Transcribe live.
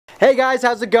Hey guys,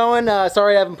 how's it going?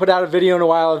 Sorry I haven't put out a video in a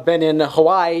while. I've been in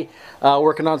Hawaii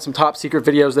working on some top secret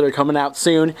videos that are coming out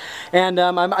soon. And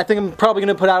I think I'm probably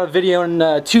going to put out a video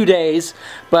in 2 days.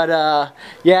 But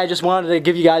yeah, I just wanted to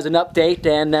give you guys an update,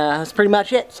 and that's pretty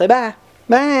much it. Say bye.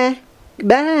 Bye.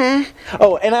 Bye.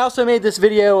 Oh, and I also made this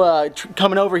video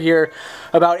coming over here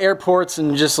about airports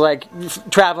and just like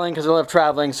traveling, because I love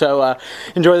traveling. So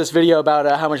enjoy this video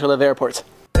about how much I love airports.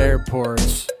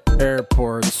 Airports,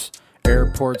 airports.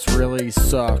 Airports really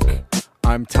suck.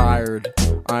 I'm tired.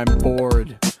 I'm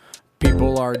bored.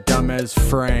 People are dumb as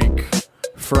Frank.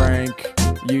 Frank,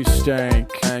 you stank.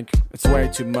 It's way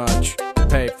too much to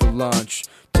pay for lunch.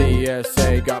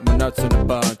 TSA got my nuts in a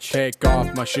bunch. Take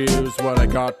off my shoes, what I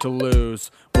got to lose.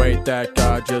 Wait, that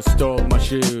guy just stole my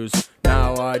shoes.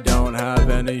 Now I don't have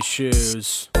any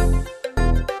shoes.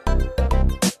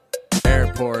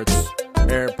 Airports,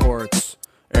 airports.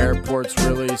 Airports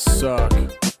really suck.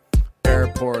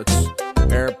 Airports,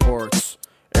 airports,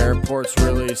 airports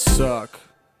really suck.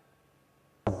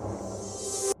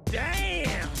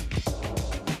 Damn!